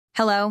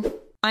Hello,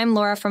 I'm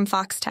Laura from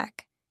Foxtecc,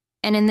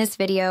 and in this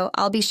video,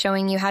 I'll be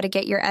showing you how to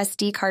get your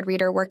SD card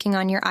reader working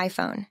on your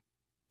iPhone.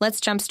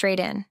 Let's jump straight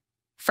in.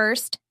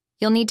 First,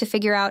 you'll need to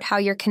figure out how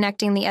you're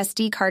connecting the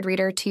SD card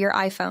reader to your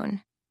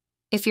iPhone.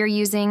 If you're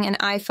using an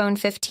iPhone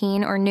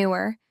 15 or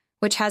newer,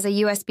 which has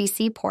a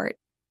USB-C port,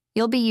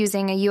 you'll be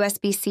using a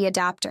USB-C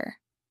adapter.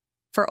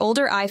 For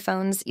older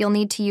iPhones, you'll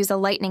need to use a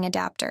Lightning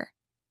adapter.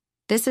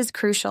 This is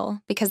crucial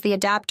because the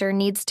adapter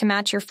needs to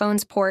match your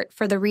phone's port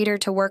for the reader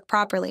to work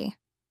properly.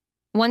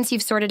 Once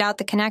you've sorted out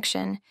the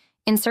connection,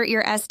 insert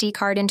your SD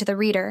card into the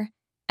reader,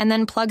 and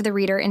then plug the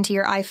reader into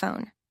your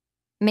iPhone.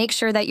 Make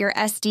sure that your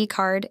SD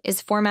card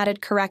is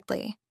formatted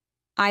correctly,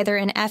 either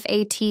in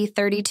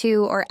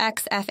FAT32 or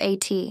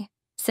XFAT,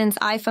 since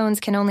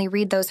iPhones can only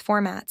read those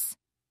formats.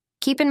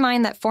 Keep in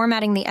mind that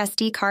formatting the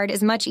SD card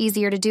is much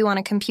easier to do on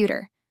a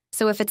computer,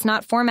 so if it's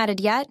not formatted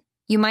yet,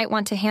 you might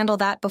want to handle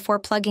that before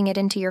plugging it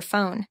into your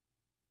phone.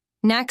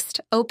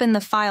 Next, open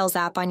the Files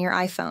app on your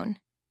iPhone.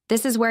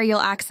 This is where you'll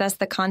access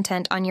the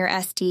content on your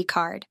SD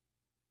card.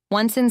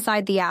 Once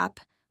inside the app,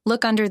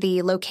 look under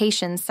the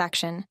Locations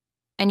section,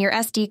 and your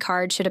SD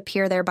card should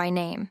appear there by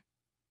name.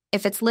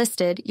 If it's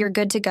listed, you're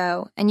good to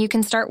go, and you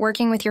can start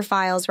working with your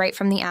files right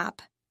from the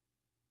app.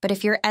 But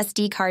if your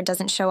SD card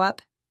doesn't show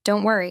up,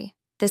 don't worry,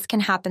 this can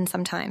happen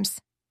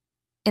sometimes.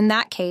 In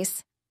that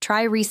case,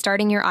 try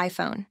restarting your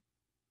iPhone.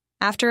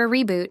 After a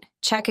reboot,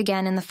 check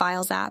again in the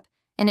Files app,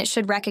 and it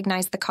should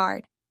recognize the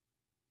card.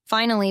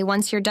 Finally,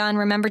 once you're done,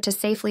 remember to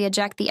safely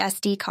eject the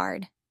SD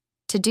card.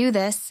 To do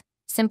this,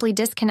 simply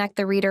disconnect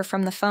the reader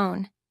from the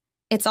phone.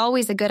 It's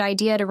always a good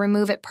idea to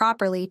remove it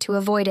properly to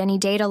avoid any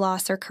data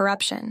loss or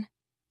corruption.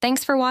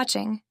 Thanks for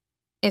watching.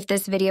 If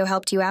this video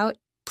helped you out,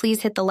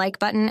 please hit the like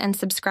button and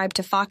subscribe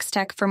to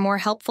Foxtecc for more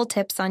helpful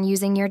tips on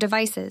using your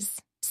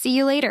devices. See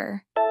you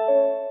later.